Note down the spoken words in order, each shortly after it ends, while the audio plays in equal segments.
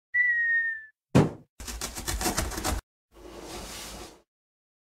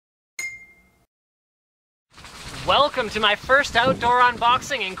Welcome to my first outdoor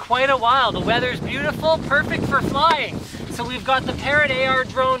unboxing in quite a while. The weather's beautiful, perfect for flying. So we've got the Parrot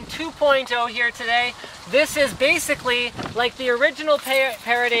AR.Drone 2.0 here today. This is basically like the original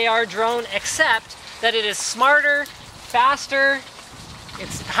Parrot AR.Drone, except that it is smarter, faster,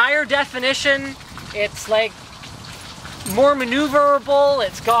 it's higher definition, it's like more maneuverable,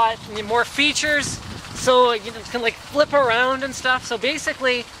 it's got more features, so it can like flip around and stuff. So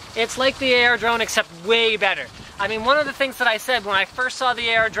basically, it's like the AR.Drone except way better. I mean, one of the things that I said when I first saw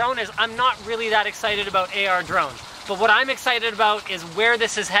the AR.Drone is I'm not really that excited about AR.Drone. But what I'm excited about is where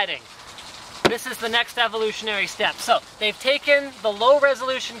this is heading. This is the next evolutionary step. So they've taken the low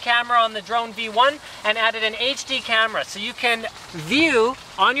resolution camera on the Drone V1 and added an HD camera. So you can view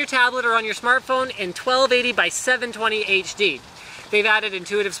on your tablet or on your smartphone in 1280 by 720 HD. They've added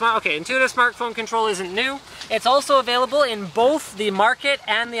intuitive smartphone control isn't new. It's also available in both the market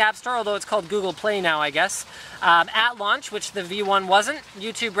and the App Store, although it's called Google Play now, I guess. At launch, which the V1 wasn't.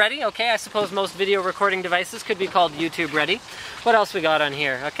 YouTube ready. Okay, I suppose most video recording devices could be called YouTube ready. What else we got on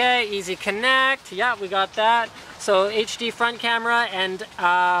here? Okay, easy connect. Yeah, we got that. So HD front camera and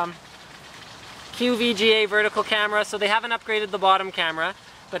QVGA vertical camera. So they haven't upgraded the bottom camera,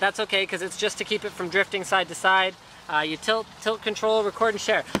 but that's okay because it's just to keep it from drifting side to side. You tilt, control, record, and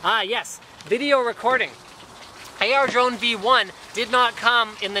share. Ah, yes, video recording. AR.Drone V1 did not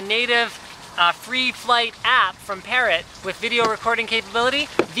come in the native free flight app from Parrot with video recording capability.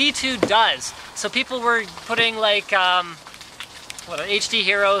 V2 does. So people were putting like HD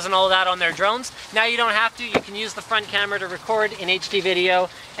Heroes and all that on their drones. Now you don't have to. You can use the front camera to record in HD video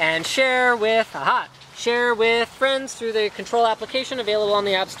and share with friends through the control application available on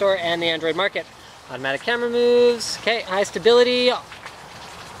the App Store and the Android market. Automatic camera moves, okay, high stability.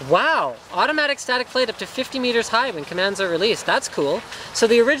 Wow, automatic static flight up to 50 meters high when commands are released. That's cool. So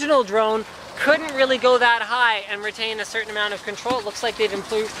the original drone couldn't really go that high and retain a certain amount of control. It looks like they've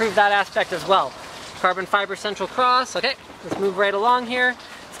improved that aspect as well. Carbon fiber central cross, okay, let's move right along here.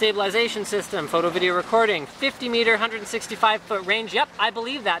 Stabilization system, photo video recording, 50 meter, 165 foot range. Yep, I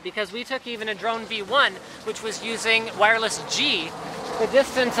believe that because we took even a Drone V1, which was using wireless G, the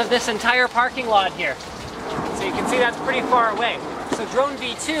distance of this entire parking lot here. So you can see that's pretty far away. So Drone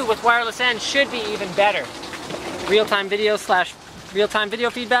V2 with wireless N should be even better. Real-time video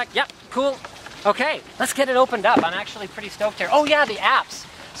feedback. Yep, cool. Okay, let's get it opened up. I'm actually pretty stoked here. Oh yeah, the apps.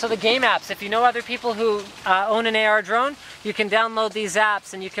 So the game apps, if you know other people who own an AR drone, you can download these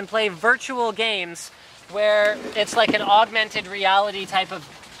apps and you can play virtual games where it's like an augmented reality type of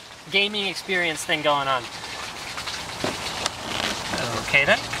gaming experience thing going on. Okay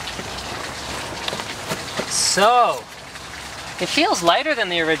then. So, it feels lighter than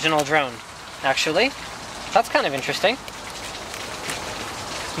the original drone, actually. That's kind of interesting.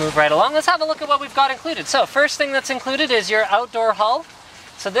 Let's move right along. Let's have a look at what we've got included. So, first thing that's included is your outdoor hull.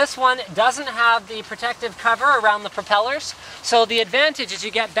 So this one doesn't have the protective cover around the propellers. So the advantage is you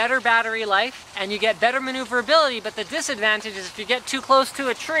get better battery life and you get better maneuverability, but the disadvantage is if you get too close to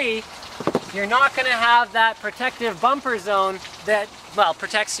a tree, you're not going to have that protective bumper zone that, well,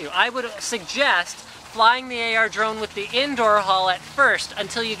 protects you. I would suggest flying the AR drone with the indoor hull at first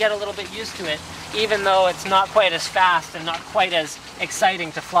until you get a little bit used to it, even though it's not quite as fast and not quite as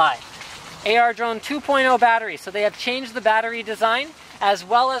exciting to fly. AR.Drone 2.0 battery. So they have changed the battery design as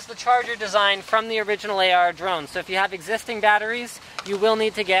well as the charger design from the original AR.Drone. So if you have existing batteries, you will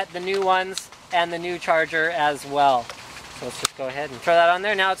need to get the new ones and the new charger as well. So let's just go ahead and throw that on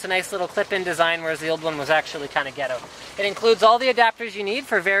there. Now it's a nice little clip-in design, whereas the old one was actually kind of ghetto. It includes all the adapters you need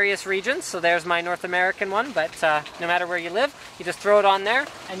for various regions. So there's my North American one, but no matter where you live, you just throw it on there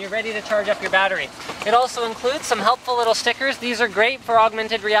and you're ready to charge up your battery. It also includes some helpful little stickers. These are great for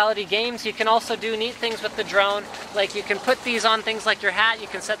augmented reality games. You can also do neat things with the drone, like you can put these on things like your hat. You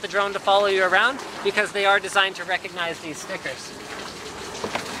can set the drone to follow you around because they are designed to recognize these stickers.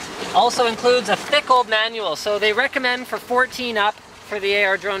 Also includes a thick old manual. So they recommend for 14 up for the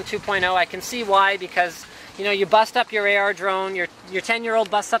AR.Drone 2.0. I can see why, because you know, you bust up your AR drone, your 10-year-old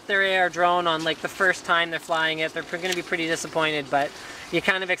busts up their AR drone on like the first time they're flying it. They're going to be pretty disappointed, but you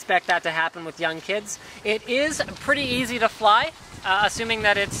kind of expect that to happen with young kids. It is pretty easy to fly, assuming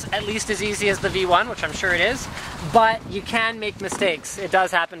that it's at least as easy as the V1, which I'm sure it is, but you can make mistakes. It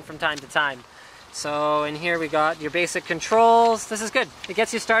does happen from time to time. So in here we got your basic controls. This is good. It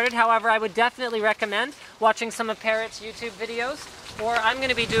gets you started. However, I would definitely recommend watching some of Parrot's YouTube videos. or I'm going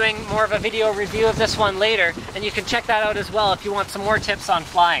to be doing more of a video review of this one later, and you can check that out as well if you want some more tips on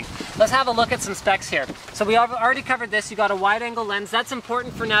flying. Let's have a look at some specs here. So we already covered this. You got a wide angle lens. That's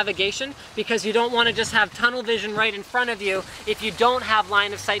important for navigation because you don't want to just have tunnel vision right in front of you if you don't have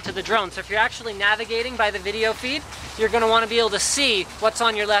line of sight to the drone. So if you're actually navigating by the video feed, you're going to want to be able to see what's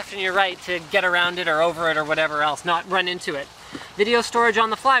on your left and your right to get around it or over it or whatever else, not run into it. Video storage on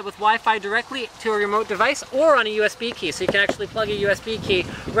the fly with Wi-Fi directly to a remote device or on a USB key, so you can actually plug a USB key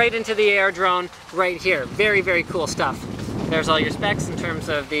right into the AR.Drone right here. Very, very cool stuff. There's all your specs in terms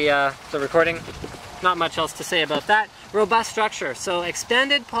of the recording. Not much else to say about that. Robust structure, so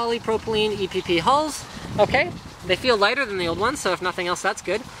expanded polypropylene EPP hulls. Okay, they feel lighter than the old ones, so if nothing else, that's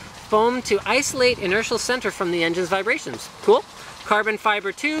good. Foam to isolate inertial center from the engine's vibrations. Cool. Carbon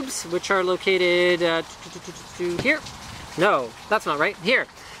fiber tubes, which are located here. No, that's not right. Here.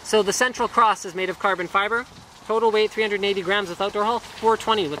 So the central cross is made of carbon fiber. Total weight 380 grams with outdoor hull,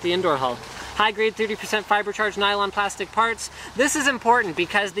 420 with the indoor hull. High grade 30% fiber charged nylon plastic parts. This is important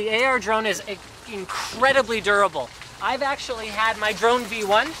because the AR.Drone is incredibly durable. I've actually had my drone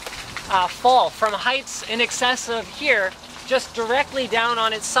V1 fall from heights in excess of here just directly down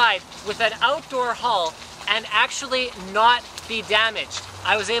on its side with an outdoor hull and actually not be damaged.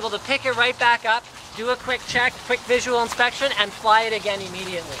 I was able to pick it right back up, do a quick check, quick visual inspection, and fly it again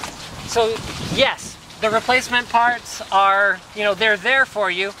immediately. So yes, the replacement parts are, they're there for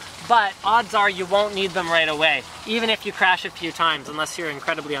you, but odds are you won't need them right away, even if you crash a few times, unless you're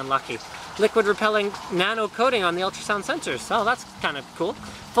incredibly unlucky. Liquid repelling nano coating on the ultrasound sensors. Oh, that's kind of cool.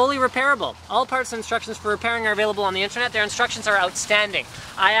 Fully repairable. All parts and instructions for repairing are available on the internet. Their instructions are outstanding.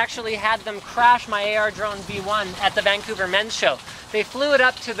 I actually had them crash my AR.Drone V1 at the Vancouver Men's Show. They flew it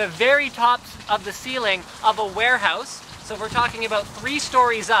up to the very top of the ceiling of a warehouse. So we're talking about 3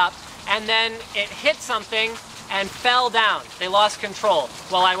 stories up, and then it hit something and fell down. They lost control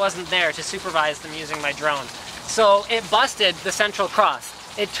while I wasn't there to supervise them using my drone. So it busted the central cross.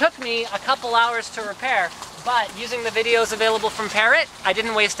 It took me a couple hours to repair, but using the videos available from Parrot, I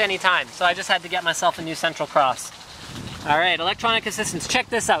didn't waste any time. So I just had to get myself a new central cross. All right, electronic assistance, check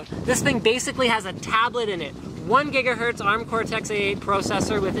this out. This thing basically has a tablet in it. 1 GHz ARM Cortex-A8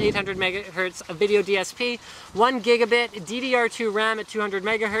 processor with 800 MHz of video DSP, 1 gigabit DDR2 RAM at 200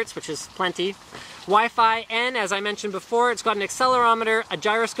 MHz, which is plenty. Wi-Fi, and as I mentioned before, it's got an accelerometer, a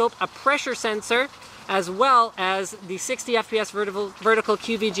gyroscope, a pressure sensor, as well as the 60 FPS vertical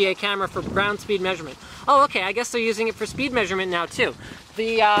QVGA camera for ground speed measurement. Oh, okay, I guess they're using it for speed measurement now too.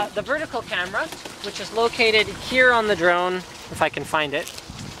 The vertical camera, which is located here on the drone, if I can find it.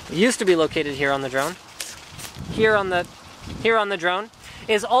 It used to be located here on the drone. Here on the drone,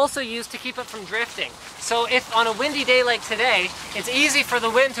 is also used to keep it from drifting. So if on a windy day like today, it's easy for the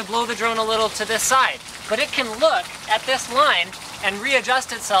wind to blow the drone a little to this side, but it can look at this line and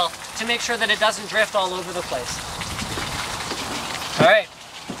readjust itself to make sure that it doesn't drift all over the place. All right,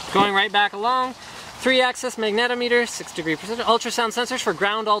 going right back along. 3-axis magnetometer, 6-degree precision, ultrasound sensors for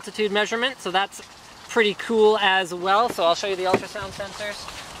ground altitude measurement, so that's pretty cool as well. So I'll show you the ultrasound sensors.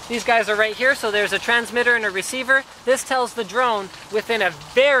 These guys are right here, so there's a transmitter and a receiver. This tells the drone within a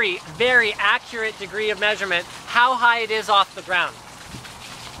very, very accurate degree of measurement how high it is off the ground.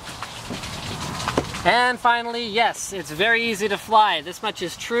 And finally, yes, it's very easy to fly. This much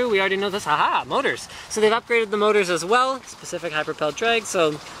is true. We already know this. Aha, motors. So they've upgraded the motors as well. Specific high-propelled drag.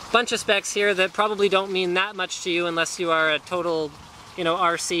 So bunch of specs here that probably don't mean that much to you unless you are a total,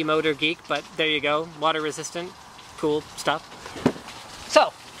 RC motor geek. But there you go. Water resistant. Cool stuff.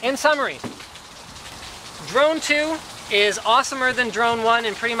 So, in summary, Drone 2 is awesomer than Drone 1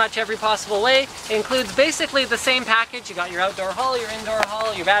 in pretty much every possible way. It includes basically the same package. You got your outdoor hull, your indoor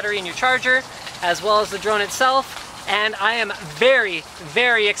hull, your battery and your charger, as well as the drone itself. And I am very,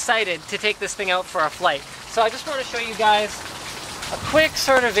 very excited to take this thing out for a flight. So I just want to show you guys a quick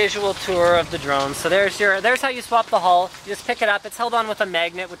sort of visual tour of the drone. So there's how you swap the hull. You just pick it up. It's held on with a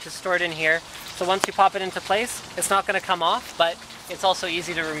magnet, which is stored in here. So once you pop it into place, it's not going to come off, but it's also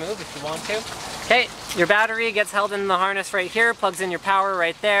easy to remove if you want to. Okay, your battery gets held in the harness right here, plugs in your power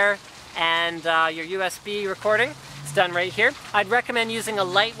right there, and your USB recording. It's done right here. I'd recommend using a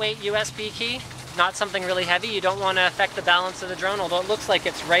lightweight USB key, not something really heavy. You don't want to affect the balance of the drone, although it looks like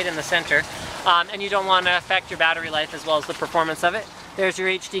it's right in the center. And you don't want to affect your battery life as well as the performance of it. There's your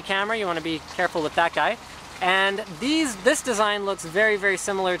HD camera. You want to be careful with that guy. And this design looks very, very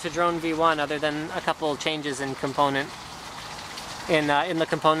similar to Drone V1, other than a couple changes in the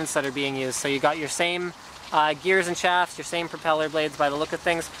components that are being used. So you got your same gears and shafts, your same propeller blades by the look of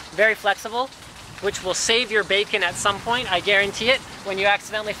things. Very flexible. which will save your bacon at some point, I guarantee it, when you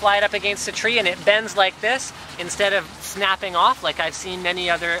accidentally fly it up against a tree and it bends like this, instead of snapping off like I've seen many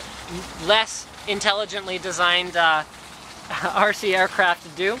other less intelligently designed RC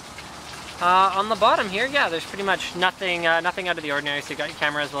aircraft do. On the bottom here, yeah, there's pretty much nothing out of the ordinary. So you got your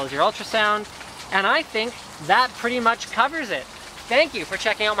camera as well as your ultrasound, and I think that pretty much covers it. Thank you for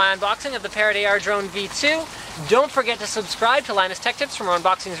checking out my unboxing of the Parrot AR.Drone V2. Don't forget to subscribe to Linus Tech Tips for more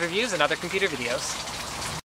unboxings, reviews, and other computer videos.